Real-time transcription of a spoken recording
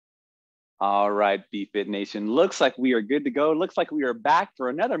All right, BFit Nation. Looks like we are good to go. Looks like we are back for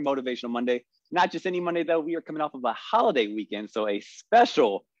another Motivational Monday. Not just any Monday, though. We are coming off of a holiday weekend, so a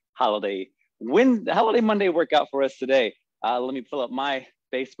special holiday Monday workout for us today. Let me pull up my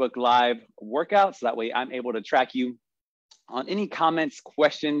Facebook Live workout so that way I'm able to track you on any comments,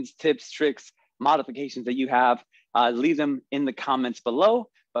 questions, tips, tricks, modifications that you have. Leave them in the comments below.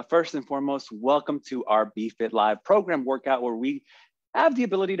 But first and foremost, welcome to our BFit Live program workout where we have the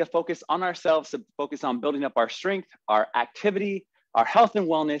ability to focus on ourselves, to focus on building up our strength, our activity, our health and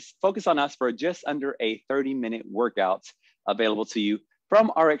wellness, focus on us for just under a 30-minute workout available to you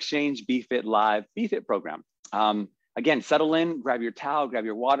from our Exchange BFit Live BFit program. Again, settle in, grab your towel, grab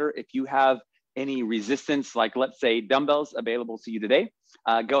your water. If you have any resistance, like let's say dumbbells available to you today,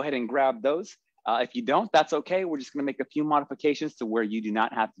 go ahead and grab those. If you don't, that's okay. We're just gonna make a few modifications to where you do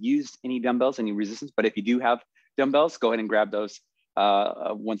not have to use any dumbbells, any resistance, but if you do have dumbbells, go ahead and grab those.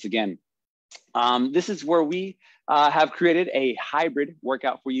 Once again, this is where we have created a hybrid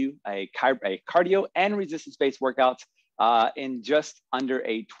workout for you, a cardio and resistance-based workout in just under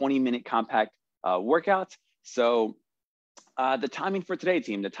a 20-minute compact workout. So the timing for today,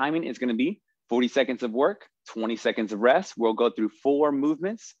 team, the timing is going to be 40 seconds of work, 20 seconds of rest. We'll go through 4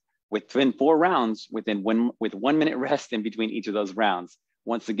 movements within 4 rounds with 1 minute rest in between each of those rounds.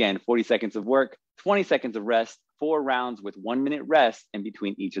 Once again, 40 seconds of work, 20 seconds of rest, 4 rounds with 1 minute rest in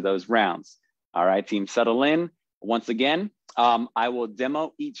between each of those rounds. All right, team, settle in. Once again, I will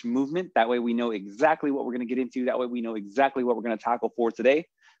demo each movement. That way we know exactly what we're gonna get into. That way we know exactly what we're gonna tackle for today.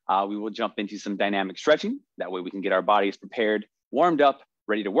 We will jump into some dynamic stretching. That way we can get our bodies prepared, warmed up,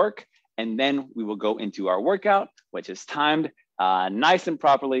 ready to work. And then we will go into our workout, which is timed nice and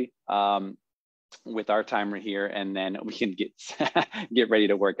properly with our timer here, and then we can get ready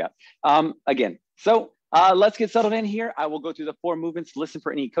to work out. Again, so let's get settled in here. I will go through the 4 movements, listen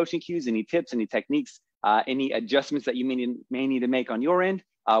for any coaching cues, any tips, any techniques, any adjustments that you may need to make on your end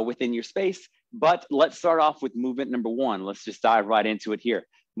within your space. But let's start off with movement number 1. Let's just dive right into it here.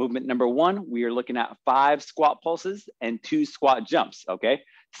 Movement number 1, we are looking at 5 squat pulses and 2 squat jumps, okay?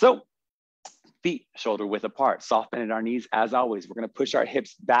 So feet shoulder width apart, soft bend at our knees. As always, we're gonna push our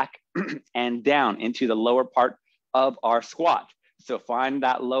hips back and down into the lower part of our squat. So find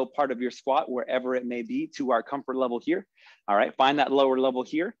that low part of your squat, wherever it may be, to our comfort level here. All right, find that lower level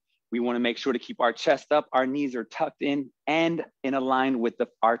here. We wanna make sure to keep our chest up, our knees are tucked in and in a line with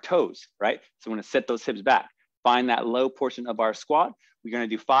our toes, right? So we're gonna set those hips back. Find that low portion of our squat. We're gonna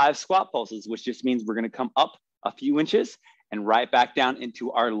do 5 squat pulses, which just means we're gonna come up a few inches and right back down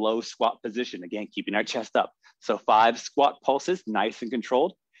into our low squat position. Again, keeping our chest up. So 5 squat pulses, nice and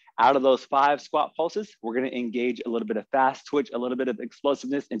controlled. Out of those 5 squat pulses, we're gonna engage a little bit of fast twitch, a little bit of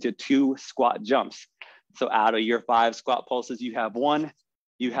explosiveness into 2 squat jumps. So out of your 5 squat pulses, you have 1,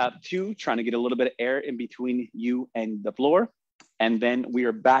 you have 2, trying to get a little bit of air in between you and the floor. And then we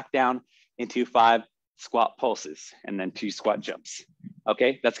are back down into 5 squat pulses and then 2 squat jumps.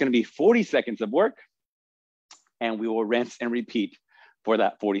 Okay, that's gonna be 40 seconds of work, and we will rinse and repeat for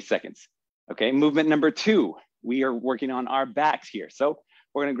that 40 seconds. Okay, movement number 2, we are working on our backs here. So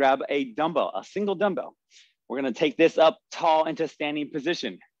we're gonna grab a dumbbell, a single dumbbell. We're gonna take this up tall into standing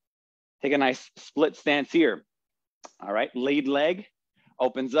position. Take a nice split stance here. All right, lead leg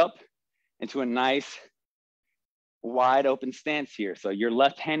opens up into a nice wide open stance here. So your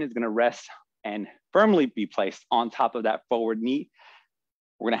left hand is gonna rest and firmly be placed on top of that forward knee.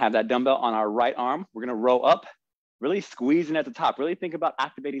 We're gonna have that dumbbell on our right arm. We're gonna row up, really squeezing at the top. Really think about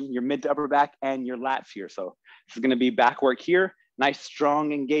activating your mid to upper back and your lats here. So this is gonna be back work here. Nice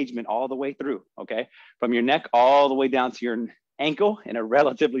strong engagement all the way through, okay? From your neck all the way down to your ankle in a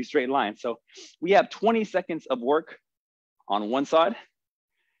relatively straight line. So we have 20 seconds of work on one side,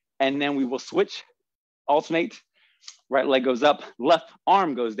 and then we will switch, alternate. Right leg goes up, left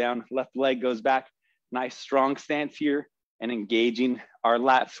arm goes down, left leg goes back. Nice strong stance here and engaging our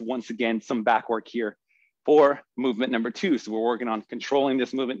lats. Once again, some back work here for movement number 2. So we're working on controlling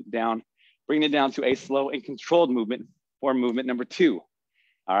this movement down, bringing it down to a slow and controlled movement for movement number 2.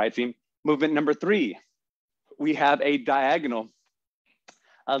 All right, team. Movement number 3, we have a diagonal,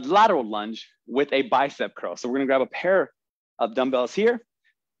 a lateral lunge with a bicep curl. So we're gonna grab a pair of dumbbells here.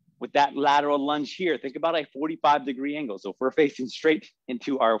 With that lateral lunge here, think about a 45-degree angle. So if we're facing straight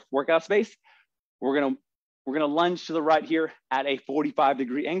into our workout space, we're gonna lunge to the right here at a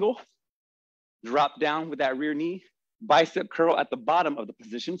 45-degree angle, drop down with that rear knee, bicep curl at the bottom of the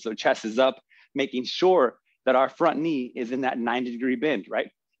position. So chest is up, making sure that our front knee is in that 90-degree bend,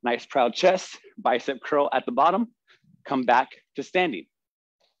 right? Nice proud chest, bicep curl at the bottom, come back to standing.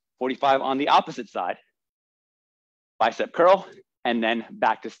 45 on the opposite side, bicep curl, and then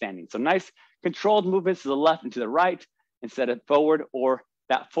back to standing. So nice controlled movements to the left and to the right instead of forward or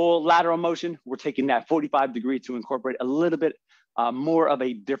that full lateral motion. We're taking that 45-degree to incorporate a little bit more of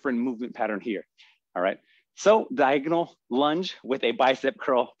a different movement pattern here. All right. So diagonal lunge with a bicep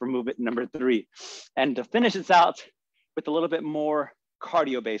curl for movement number 3. And to finish this out with a little bit more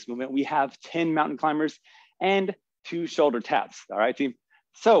cardio-based movement, we have 10 mountain climbers and 2 shoulder taps. All right, team.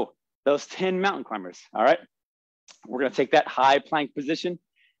 So those 10 mountain climbers, all right, we're gonna take that high plank position.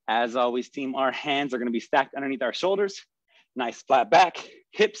 As always, team, our hands are gonna be stacked underneath our shoulders. Nice flat back,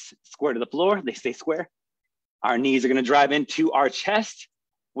 hips square to the floor, they stay square. Our knees are gonna drive into our chest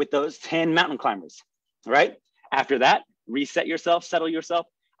with those 10 mountain climbers, all right? After that, reset yourself, settle yourself,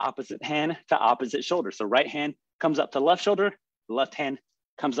 opposite hand to opposite shoulder. So right hand comes up to left shoulder, left hand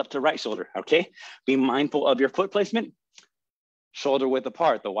comes up to right shoulder, okay? Be mindful of your foot placement, shoulder width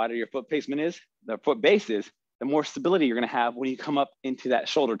apart. The wider your foot placement is, the foot base is, the more stability you're gonna have when you come up into that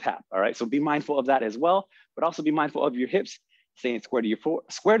shoulder tap, all right? So be mindful of that as well, but also be mindful of your hips staying square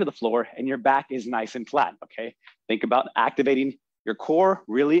to the floor, and your back is nice and flat, okay? Think about activating your core,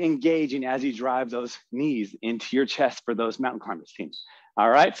 really engaging as you drive those knees into your chest for those mountain climbers, team. All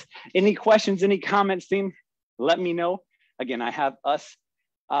right, any questions, any comments, team? Let me know. Again, I have us,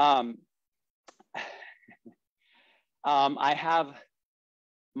 I have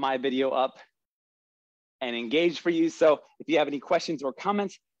my video up and engaged for you. So if you have any questions or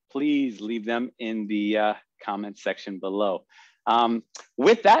comments, please leave them in the comment section below.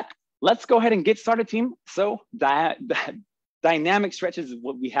 With that, let's go ahead and get started, team. So dynamic stretches is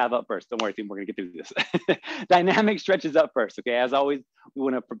what we have up first. Don't worry, team, we're gonna get through this. Dynamic stretches up first, okay? As always, we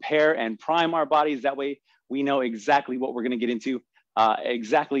wanna prepare and prime our bodies. That way we know exactly what we're gonna get into,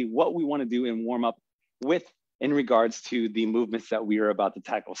 exactly what we wanna do and warm up with in regards to the movements that we are about to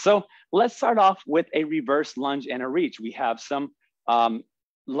tackle. So let's start off with a reverse lunge and a reach. We have some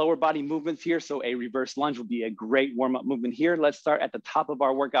lower body movements here. So a reverse lunge would be a great warm-up movement here. Let's start at the top of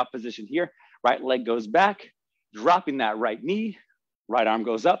our workout position here. Right leg goes back, dropping that right knee, right arm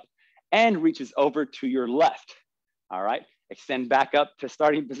goes up and reaches over to your left. All right, extend back up to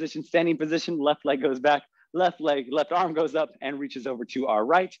starting position, standing position, left leg goes back, left arm goes up and reaches over to our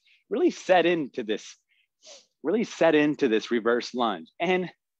right. Really set into this reverse lunge and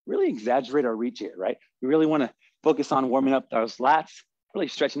really exaggerate our reach here, right? We really wanna focus on warming up those lats, really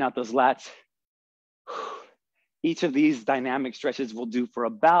stretching out those lats. Each of these dynamic stretches will do for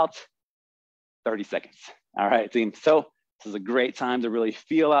about 30 seconds. All right, team. So this is a great time to really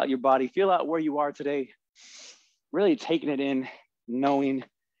feel out your body, feel out where you are today, really taking it in, knowing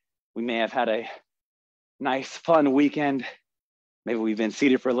we may have had a nice, fun weekend. Maybe we've been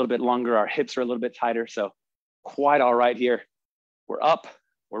seated for a little bit longer. Our hips are a little bit tighter. So quite all right here. We're up,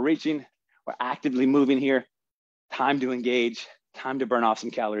 we're reaching, we're actively moving here. Time to engage, time to burn off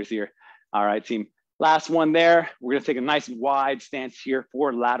some calories here. All right, team. Last one there. We're gonna take a nice wide stance here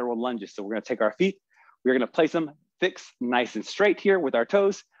for lateral lunges. So we're gonna take our feet, we're gonna place them fixed, nice and straight here with our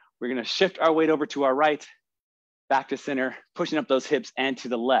toes. We're gonna shift our weight over to our right, back to center, pushing up those hips and to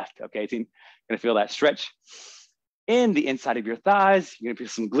the left, okay, team? You're gonna feel that stretch in the inside of your thighs. You're gonna feel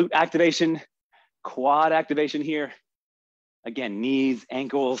some glute activation, quad activation here. Again, knees,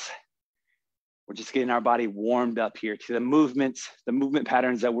 ankles. We're just getting our body warmed up here to the movements, the movement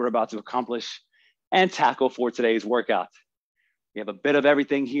patterns that we're about to accomplish and tackle for today's workout. We have a bit of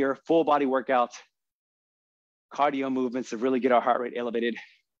everything here, full body workout, cardio movements to really get our heart rate elevated,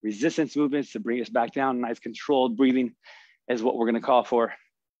 resistance movements to bring us back down, nice controlled breathing is what we're gonna call for.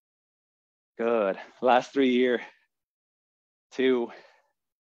 Good, last 3 here, 2,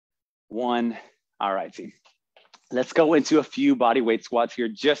 1. All right, team. Let's go into a few body weight squats here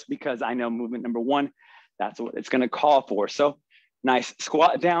just because I know movement number 1, that's what it's gonna call for. So nice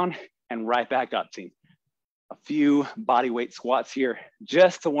squat down and right back up, team. A few body weight squats here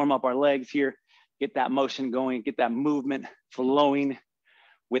just to warm up our legs here, get that motion going, get that movement flowing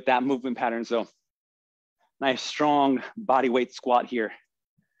with that movement pattern. So nice strong body weight squat here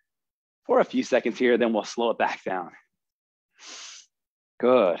for a few seconds here, then we'll slow it back down.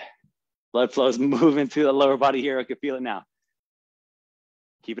 Good. Blood flow's moving to the lower body here. I can feel it now.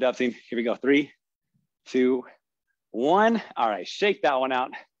 Keep it up, team. Here we go. 3, 2, 1. All right, shake that one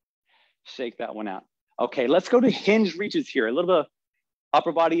out. Shake that one out. Okay, let's go to hinge reaches here. A little bit of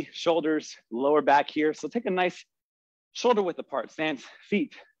upper body, shoulders, lower back here. So take a nice shoulder width apart stance,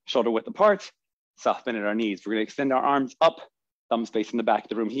 feet shoulder width apart, soft bend at our knees. We're gonna extend our arms up, thumbs facing the back of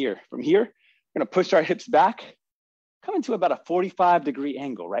the room here. From here, we're gonna push our hips back, come into about a 45-degree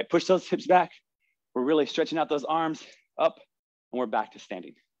angle, right? Push those hips back. We're really stretching out those arms up and we're back to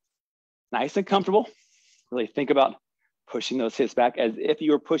standing. Nice and comfortable. Really think about Pushing those hips back as if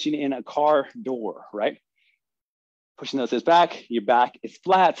you were pushing in a car door, right? Pushing those hips back, your back is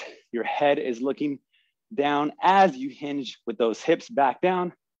flat, your head is looking down as you hinge with those hips back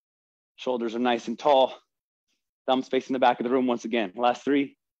down. Shoulders are nice and tall. Thumbs facing the back of the room once again. Last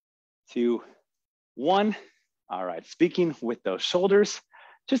 3, 2, 1. All right, speaking with those shoulders,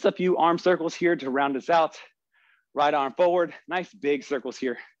 just a few arm circles here to round us out. Right arm forward, nice big circles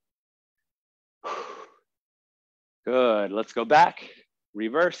here. Good, let's go back,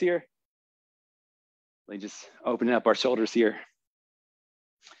 reverse here. Just opening up our shoulders here.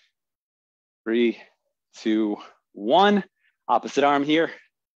 3, 2, 1. Opposite arm here,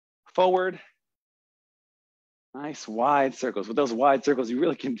 forward. Nice wide circles. With those wide circles, you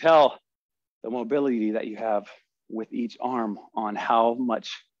really can tell the mobility that you have with each arm on how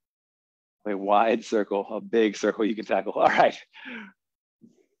much a wide circle, a big circle you can tackle. All right.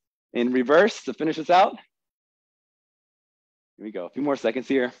 In reverse to finish this out. Here we go. A few more seconds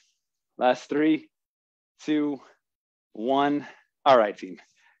here. Last 3, 2, 1. All right, team.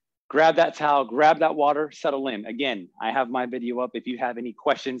 Grab that towel, grab that water, settle in. Again, I have my video up. If you have any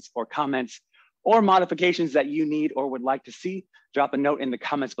questions or comments or modifications that you need or would like to see, drop a note in the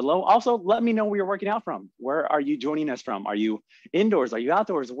comments below. Also, let me know where you're working out from. Where are you joining us from? Are you indoors? Are you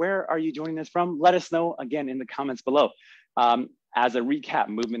outdoors? Where are you joining us from? Let us know again in the comments below. As a recap,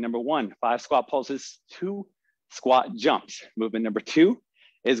 movement number 1, 5 squat pulses, 2 squat jumps. Movement number 2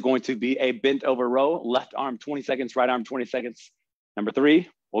 is going to be a bent over row, left arm 20 seconds, right arm 20 seconds. Number 3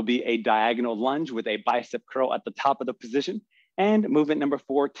 will be a diagonal lunge with a bicep curl at the top of the position. And movement number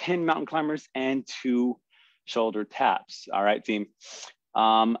 4, 10 mountain climbers and 2 shoulder taps. All right, team.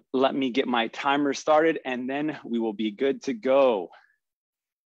 Let me get my timer started and then we will be good to go.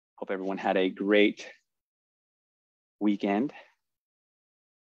 Hope everyone had a great weekend.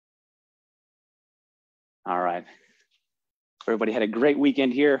 All right. Everybody had a great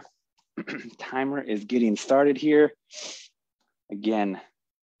weekend here. Timer is getting started here. Again,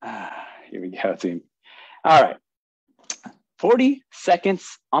 here we go, team. All right. 40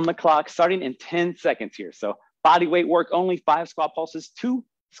 seconds on the clock, starting in 10 seconds here. So body weight work only, 5 squat pulses, 2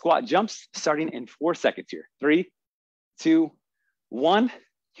 squat jumps, starting in 4 seconds here. 3, 2, 1.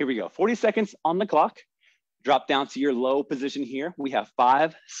 Here we go. 40 seconds on the clock. Drop down to your low position here. We have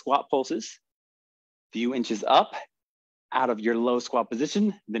 5 squat pulses, few inches up out of your low squat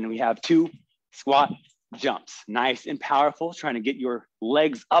position. Then we have 2 squat jumps. Nice and powerful, trying to get your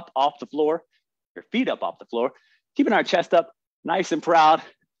legs up off the floor, your feet up off the floor. Keeping our chest up, nice and proud.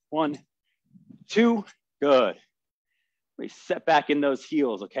 1, 2, good. We set back in those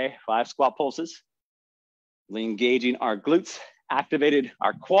heels, okay? 5 squat pulses. Really engaging our glutes, activated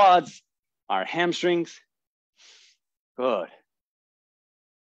our quads, our hamstrings. Good.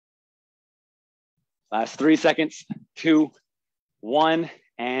 Last 3 seconds, 2, 1,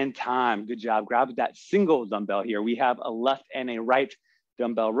 and time. Good job. Grab that single dumbbell here. We have a left and a right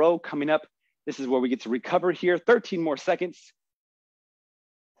dumbbell row coming up. This is where we get to recover here. 13 more seconds.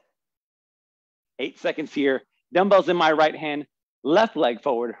 8 seconds here. Dumbbells in my right hand, left leg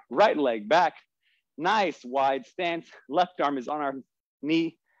forward, right leg back. Nice wide stance. Left arm is on our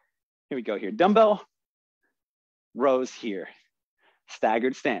knee. Here we go here. Dumbbell rows here.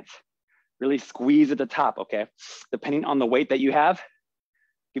 Staggered stance. Really squeeze at the top, okay? Depending on the weight that you have,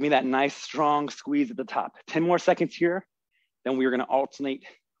 give me that nice strong squeeze at the top. 10 more seconds here. Then we are gonna alternate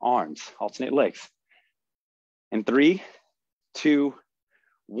arms, alternate legs. In 3, 2,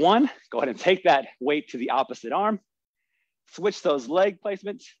 1, go ahead and take that weight to the opposite arm. Switch those leg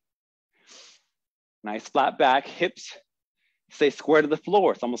placements. Nice flat back, hips stay square to the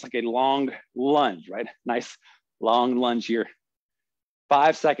floor. It's almost like a long lunge, right? Nice long lunge here.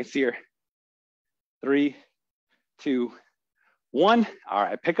 5 seconds here. 3, 2, 1. All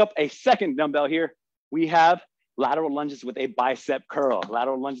right, pick up a second dumbbell here. We have lateral lunges with a bicep curl.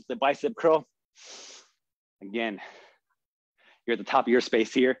 Lateral lunges with a bicep curl. Again, you're at the top of your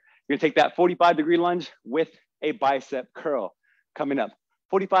space here. You're gonna take that 45-degree lunge with a bicep curl coming up.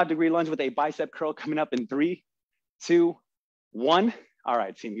 45-degree lunge with a bicep curl coming up in 3, 2, 1. All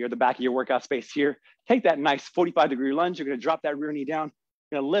right, team, you're at the back of your workout space here. Take that nice 45-degree lunge. You're gonna drop that rear knee down.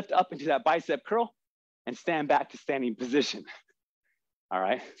 You're gonna lift up into that bicep curl and stand back to standing position. All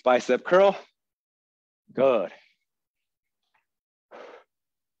right, bicep curl. Good.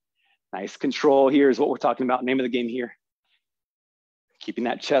 Nice control here is what we're talking about. Name of the game here. Keeping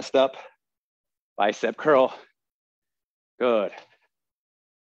that chest up. Bicep curl. Good.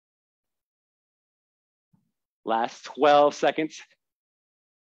 Last 12 seconds.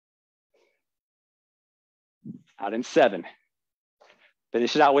 Out in 7.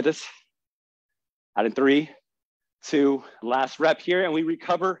 Finish it out with us. Out in 3, 2, last rep here, and we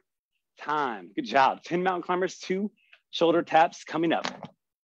recover time. Good job. 10 mountain climbers, 2 shoulder taps coming up.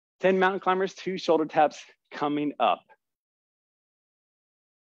 10 mountain climbers, 2 shoulder taps coming up.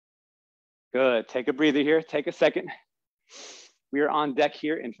 Good, take a breather here, take a second. We are on deck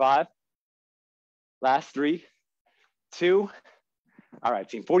here in 5. Last 3, 2. All right,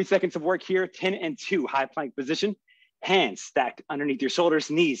 team, 40 seconds of work here, 10 and 2, high plank position. Hands stacked underneath your shoulders,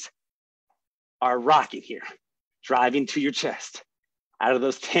 knees are rocking here, driving to your chest. Out of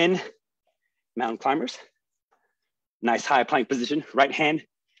those 10 mountain climbers, nice high plank position. Right hand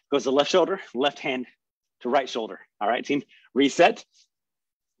goes to left shoulder, left hand to right shoulder. All right, team, reset.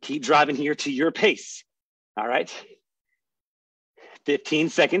 Keep driving here to your pace. All right, 15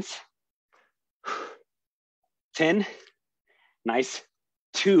 seconds. 10, nice.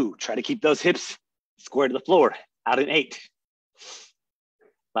 2, try to keep those hips square to the floor. Out in 8.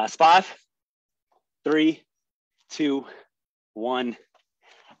 Last 5, 3, 2, 1,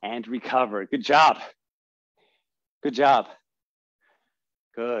 and recover. Good job. Good job.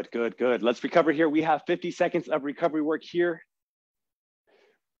 Good, good, good. Let's recover here. We have 50 seconds of recovery work here.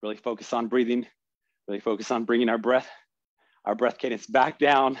 Really focus on breathing. Really focus on bringing our breath cadence back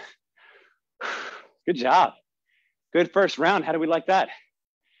down. Good job. Good first round. How do we like that?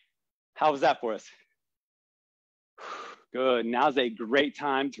 How was that for us? Good. Now's a great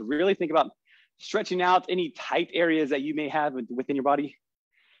time to really think about stretching out any tight areas that you may have within your body.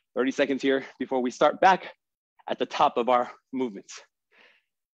 30 seconds here before we start back at the top of our movements.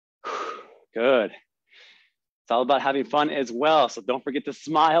 Good. It's all about having fun as well. So don't forget to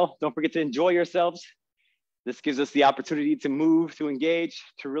smile. Don't forget to enjoy yourselves. This gives us the opportunity to move, to engage,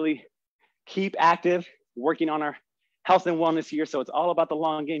 to really keep active, working on our health and wellness here. So it's all about the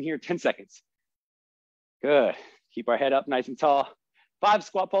long game here. 10 seconds. Good. Keep our head up nice and tall. 5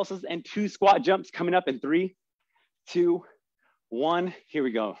 squat pulses and 2 squat jumps coming up in 3, 2, 1. Here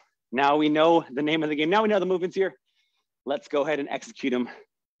we go. Now we know the name of the game. Now we know the movements here. Let's go ahead and execute them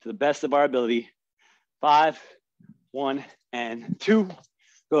to the best of our ability. 5, 1, and 2.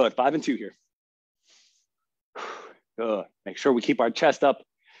 Good. 5 and 2 here. Good. Make sure we keep our chest up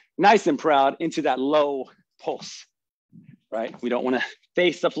nice and proud into that low pulse, right? We don't want to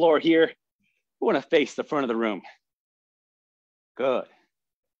face the floor here. We want to face the front of the room. Good.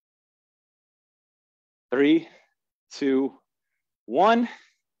 3, 2, 1.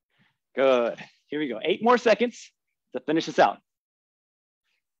 Good. Here we go. 8 more seconds to finish this out.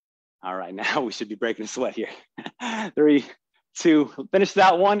 All right, now we should be breaking a sweat here. 3, 2, finish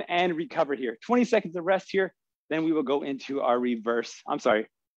that one and recover here. 20 seconds of rest here. Then we will go into our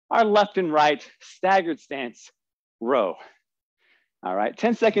our left and right staggered stance row. All right,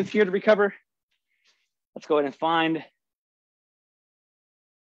 10 seconds here to recover. Let's go ahead and find.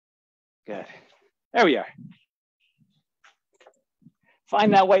 Good. There we are.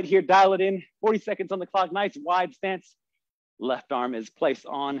 Find that weight here, dial it in. 40 seconds on the clock, nice wide stance. Left arm is placed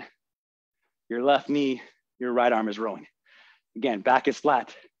on your left knee, your right arm is rowing. Again, back is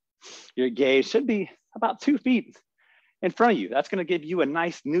flat. Your gaze should be about 2 feet in front of you. That's gonna give you a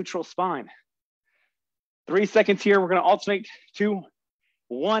nice neutral spine. 3 seconds here, we're gonna alternate 2,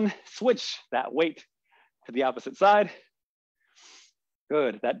 1, switch that weight to the opposite side.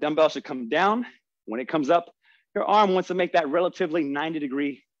 Good, that dumbbell should come down. When it comes up, your arm wants to make that relatively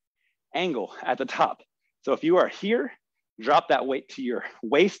 90-degree angle at the top. So if you are here, drop that weight to your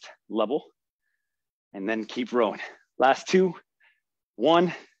waist level and then keep rowing. Last 2,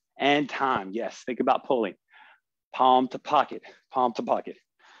 1, and time. Yes, think about pulling. Palm to pocket, palm to pocket.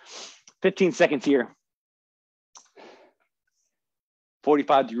 15 seconds here.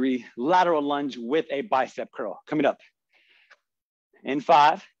 45-degree lateral lunge with a bicep curl coming up. In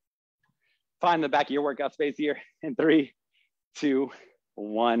 5, find the back of your workout space here. In 3, 2,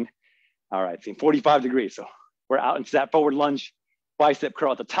 1. All right, team, 45 degrees. So we're out into that forward lunge, bicep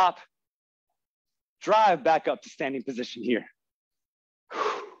curl at the top. Drive back up to standing position here.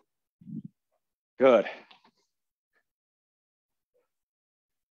 Good.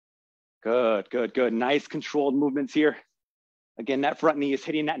 Good, good, good. Nice controlled movements here. Again, that front knee is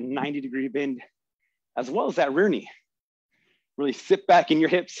hitting that 90-degree bend, as well as that rear knee. Really sit back in your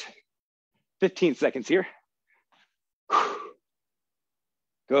hips. 15 seconds here.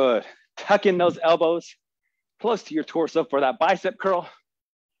 Good. Tuck in those elbows close to your torso for that bicep curl.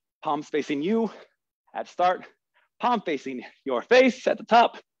 Palms facing you at start. Palm facing your face at the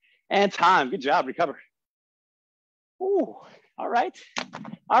top. And time. Good job. Recover. Ooh. All right.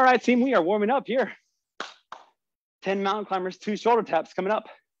 All right, team. We are warming up here. 10 mountain climbers, 2 shoulder taps coming up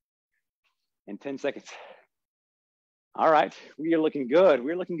in 10 seconds. All right. We are looking good.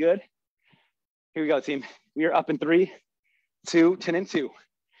 We're looking good. Here we go, team. We are up in 3, 2, 10 and 2.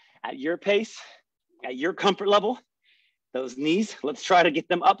 At your pace, at your comfort level, those knees, let's try to get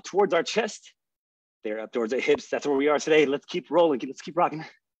them up towards our chest. They're up towards our hips. That's where we are today. Let's keep rolling. Let's keep rocking.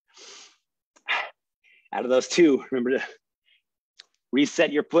 Out of those 2, remember to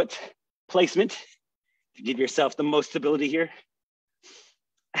reset your foot placement to give yourself the most stability here.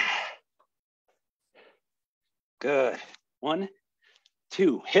 Good. 1,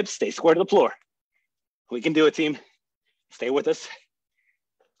 2, hips stay square to the floor. We can do it, team. Stay with us.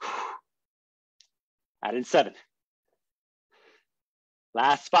 Add in 7.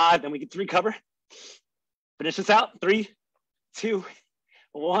 Last 5, then we get 3 cover. Finish this out. 3, 2,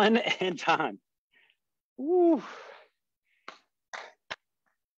 1, and time. Woo.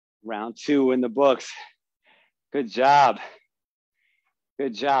 Round 2 in the books. Good job.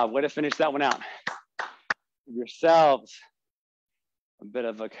 Good job. Way to finish that one out. Give yourselves a bit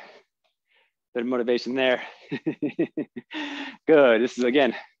of motivation there. Good. This is,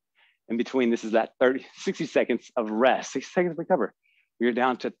 again, in between, this is that 60 seconds of rest, 60 seconds of recover. We're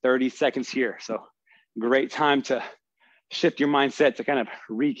down to 30 seconds here. So great time to shift your mindset, to kind of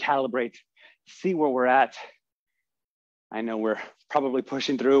recalibrate, see where we're at. I know we're probably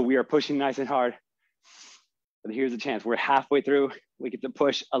pushing through. We are pushing nice and hard. But here's the chance. We're halfway through. We get to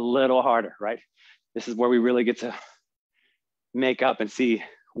push a little harder, right? This is where we really get to make up and see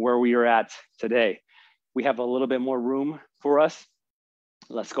where we are at today. We have a little bit more room for us.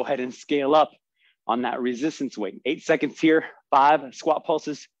 Let's go ahead and scale up on that resistance weight. 8 seconds here, 5 squat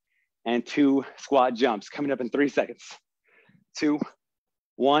pulses, and 2 squat jumps. Coming up in 3 seconds. 2,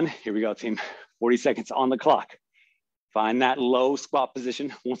 1, here we go, team. 40 seconds on the clock. Find that low squat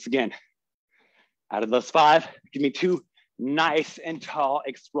position once again. Out of those 5, give me 2 nice and tall,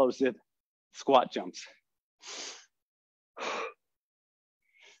 explosive squat jumps.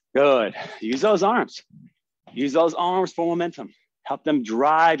 Good. Use those arms. Use those arms for momentum. Help them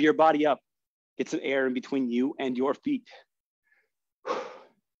drive your body up. Get some air in between you and your feet.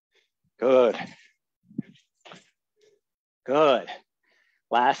 Good. Good.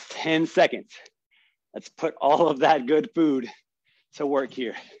 Last 10 seconds. Let's put all of that good food to work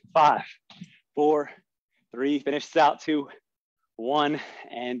here. 5, 4, 3, finish this out. 2, 1,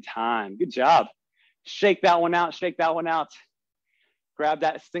 and time. Good job. Shake that one out, shake that one out. Grab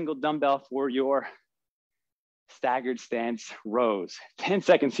that single dumbbell for your staggered stance rows. 10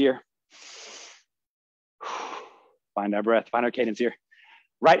 seconds here. Find our breath, find our cadence here.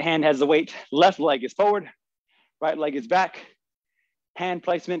 Right hand has the weight, left leg is forward, right leg is back. Hand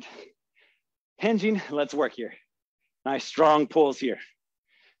placement, hinging, let's work here. Nice strong pulls here.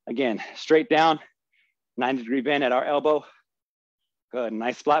 Again, straight down, 90-degree bend at our elbow. Good,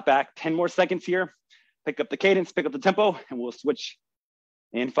 nice flat back. 10 more seconds here. Pick up the cadence, pick up the tempo, and we'll switch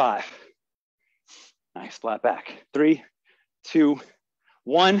in 5. Nice flat back. 3, 2,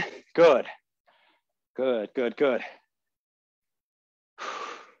 1, good. Good, good, good.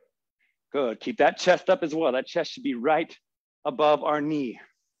 Good, keep that chest up as well. That chest should be right above our knee.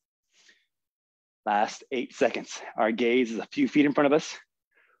 Last 8 seconds. Our gaze is a few feet in front of us.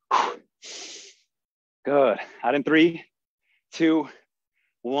 Good, out in 3, 2,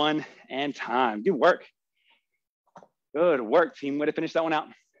 1, and time. Good work. Good work, team. Way to finish that one out.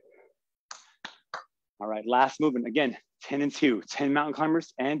 All right, last movement. Again, 10 and 2. 10 mountain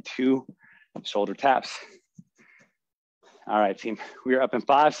climbers and 2 shoulder taps. All right, team. We are up in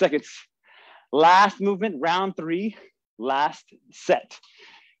 5 seconds. Last movement, round 3, last set.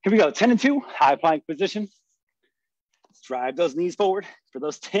 Here we go, 10 and 2, high plank position. Let's drive those knees forward for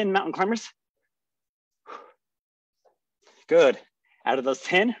those 10 mountain climbers. Good. Out of those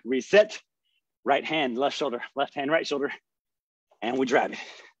 10, reset. Right hand, left shoulder, left hand, right shoulder. And we drive it.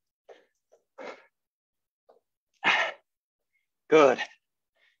 Good.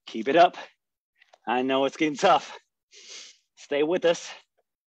 Keep it up. I know it's getting tough. Stay with us.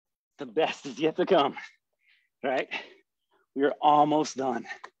 The best is yet to come, right? We're almost done.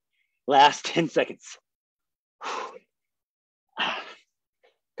 Last 10 seconds.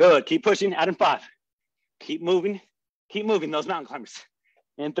 Good, keep pushing, out in 5. Keep moving those mountain climbers.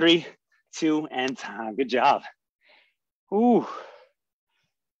 In 3, 2, and time, good job. Ooh.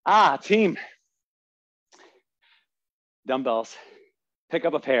 Team. Dumbbells, pick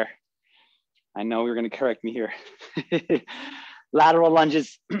up a pair. I know you're gonna correct me here. Lateral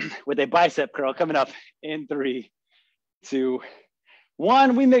lunges with a bicep curl coming up in 3, 2,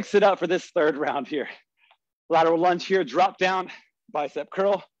 1. We mix it up for this 3rd round here. Lateral lunge here, drop down, bicep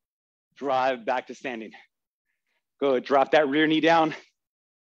curl, drive back to standing. Good, drop that rear knee down.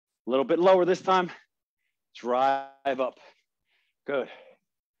 A little bit lower this time. Drive up, good.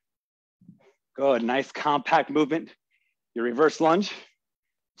 Good, nice compact movement. Your reverse lunge,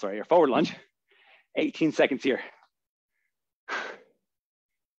 sorry, your forward lunge. 18 seconds here.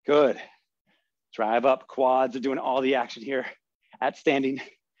 Good. Drive up, quads are doing all the action here at standing.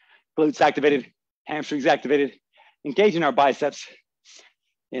 Glutes activated, hamstrings activated. Engaging our biceps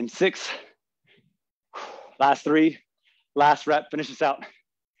in 6. Last 3, last rep, finish this out.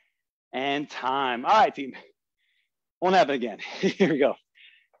 And time. All right, team. Won't happen again. Here we go.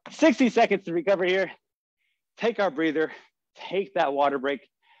 60 seconds to recover here. Take our breather, take that water break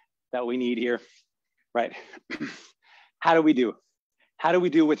that we need here, right? How do we do? How do we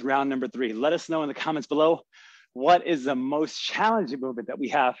do with round number 3? Let us know in the comments below. What is the most challenging movement that we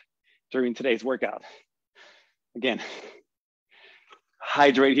have during today's workout? Again,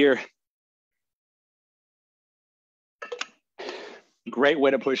 hydrate here. Great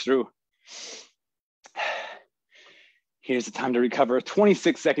way to push through. Here's the time to recover.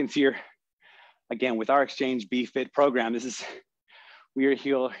 26 seconds here. Again, with our Exchange Be Fit program, we are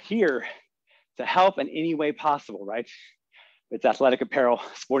here to help in any way possible, right? It's athletic apparel,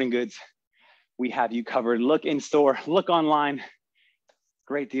 sporting goods. We have you covered. Look in store, look online.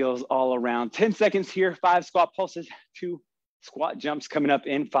 Great deals all around. 10 seconds here, 5 squat pulses, 2 squat jumps coming up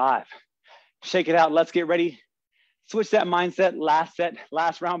in 5. Shake it out, let's get ready. Switch that mindset, last set,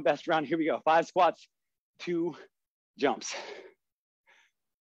 last round, best round. Here we go, 5 squats, 2 jumps.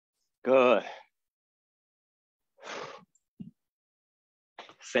 Good.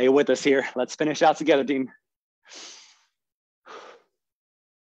 Stay with us here. Let's finish out together, team.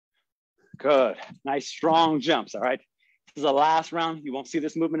 Good, nice strong jumps, all right? This is the last round. You won't see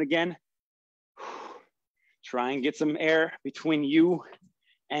this movement again. Try and get some air between you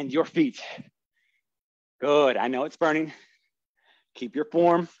and your feet. Good, I know it's burning. Keep your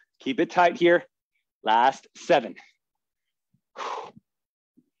form, keep it tight here. Last 7.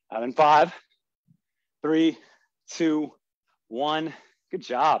 Out in 5, 3, 2, 1. Good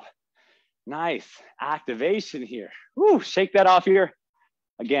job. Nice activation here. Woo, shake that off here.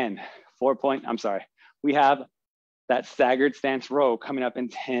 Again, we have that staggered stance row coming up in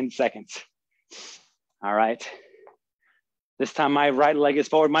 10 seconds. All right. This time my right leg is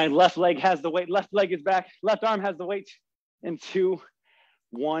forward. My left leg has the weight. Left leg is back. Left arm has the weight. In 2,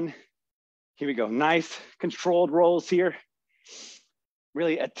 1. Here we go. Nice controlled rolls here.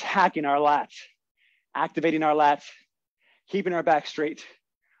 Really attacking our lats, activating our lats, keeping our back straight.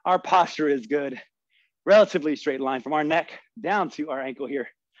 Our posture is good. Relatively straight line from our neck down to our ankle here.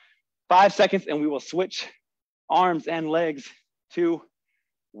 5 seconds and we will switch arms and legs. 2,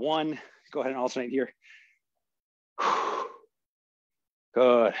 1. Go ahead and alternate here.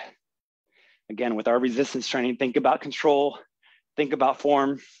 Good. Again, with our resistance training, think about control, think about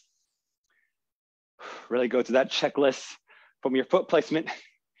form. Really go to that checklist from your foot placement,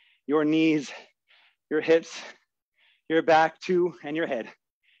 your knees, your hips, your back, and your head.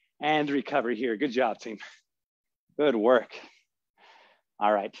 And recovery here. Good job, team. Good work.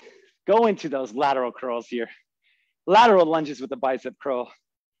 All right. Go into those lateral curls here. Lateral lunges with the bicep curl.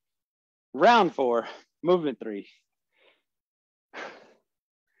 Round 4, movement 3.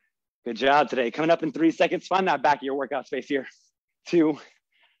 Good job today. Coming up in 3 seconds. Find that back of your workout space here. 2,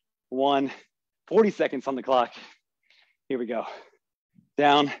 1. 40 seconds on the clock. Here we go.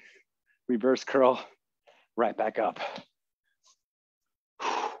 Down, reverse curl, right back up.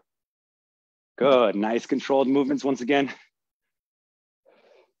 Good, nice controlled movements once again.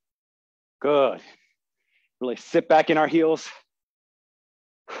 Good. Really sit back in our heels.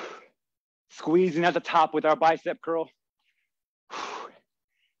 Squeezing at the top with our bicep curl.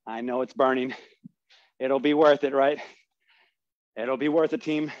 I know it's burning. It'll be worth it, right? It'll be worth it,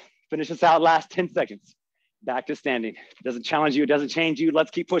 team. Finish this out, last 10 seconds. Back to standing. If it doesn't challenge you, it doesn't change you.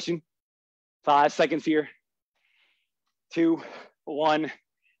 Let's keep pushing. 5 seconds here. 2, 1,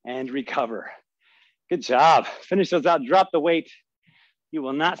 and recover. Good job. Finish those out, drop the weight. You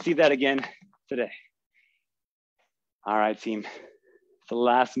will not see that again today. All right, team. The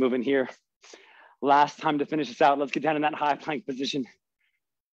last movement here. Last time to finish this out. Let's get down in that high plank position.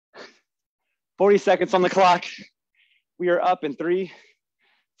 40 seconds on the clock. We are up in 3,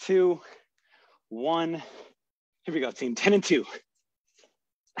 2, 1. Here we go, team. 10 and 2.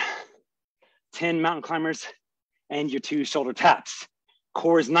 10 mountain climbers and your 2 shoulder taps.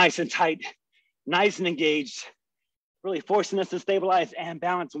 Core is nice and tight, nice and engaged, really forcing us to stabilize and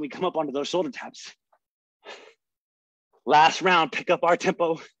balance when we come up onto those shoulder taps. Last round, pick up our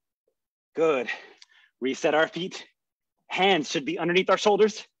tempo. Good. Reset our feet. Hands should be underneath our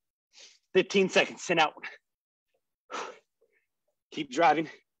shoulders. 15 seconds, and out. Keep driving.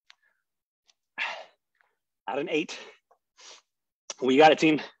 Out in 8. We got it,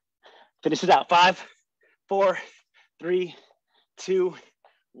 team. Finish it out. 5, 4, 3, 2,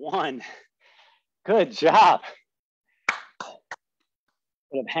 1. Good job.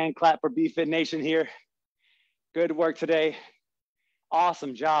 Bit of hand clap for BFit Nation here. Good work today.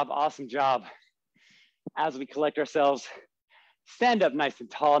 Awesome job, awesome job. As we collect ourselves, stand up nice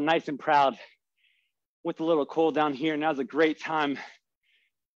and tall, nice and proud with a little cool down here. Now's a great time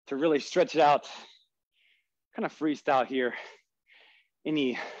to really stretch it out, kind of freestyle here.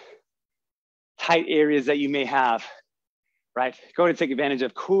 Any tight areas that you may have, right? Go ahead and take advantage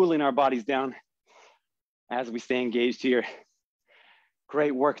of cooling our bodies down as we stay engaged here.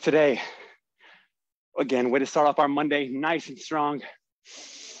 Great work today. Again, way to start off our Monday nice and strong.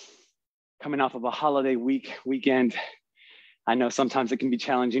 Coming off of a holiday weekend. I know sometimes it can be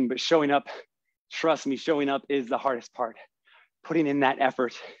challenging, but showing up, trust me, showing up is the hardest part. Putting in that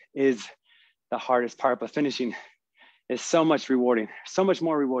effort is the hardest part, but finishing is so much rewarding, so much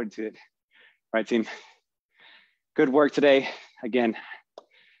more rewarding to it. Right, team? Good work today. Again,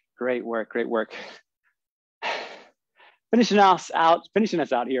 great work, great work. Finishing us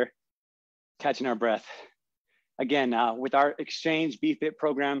out here, catching our breath. Again, with our Exchange BFit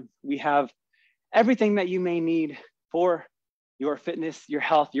program, we have everything that you may need for your fitness, your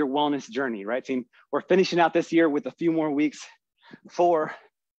health, your wellness journey, right, team? We're finishing out this year with a few more weeks, 4,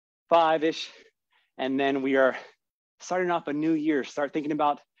 5-ish, and then we are starting off a new year. Start thinking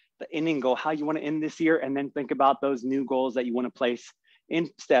about the ending goal, how you want to end this year, and then think about those new goals that you want to place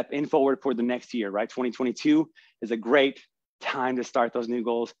in forward for the next year, right? 2022 is a great time to start those new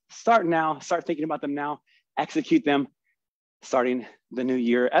goals. Start now, start thinking about them now, execute them, starting the new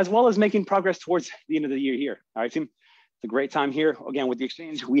year, as well as making progress towards the end of the year here. All right, team? It's a great time here. Again, with the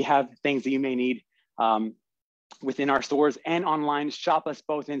Exchange, we have things that you may need within our stores and online. Shop us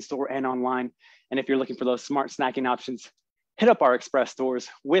both in store and online. And if you're looking for those smart snacking options, hit up our Express stores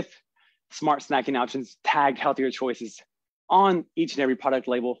with smart snacking options, tagged healthier choices on each and every product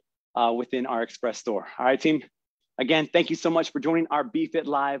label within our Express store. All right, team? Again, thank you so much for joining our BFit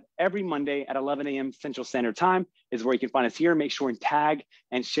Live every Monday at 11 a.m. Central Standard Time is where you can find us here. Make sure and tag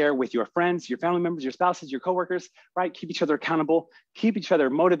and share with your friends, your family members, your spouses, your coworkers, right? Keep each other accountable, keep each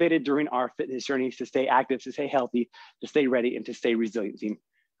other motivated during our fitness journeys to stay active, to stay healthy, to stay ready, and to stay resilient, team.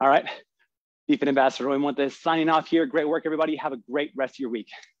 All right? BFit Ambassador Roy Montez signing off here. Great work, everybody. Have a great rest of your week.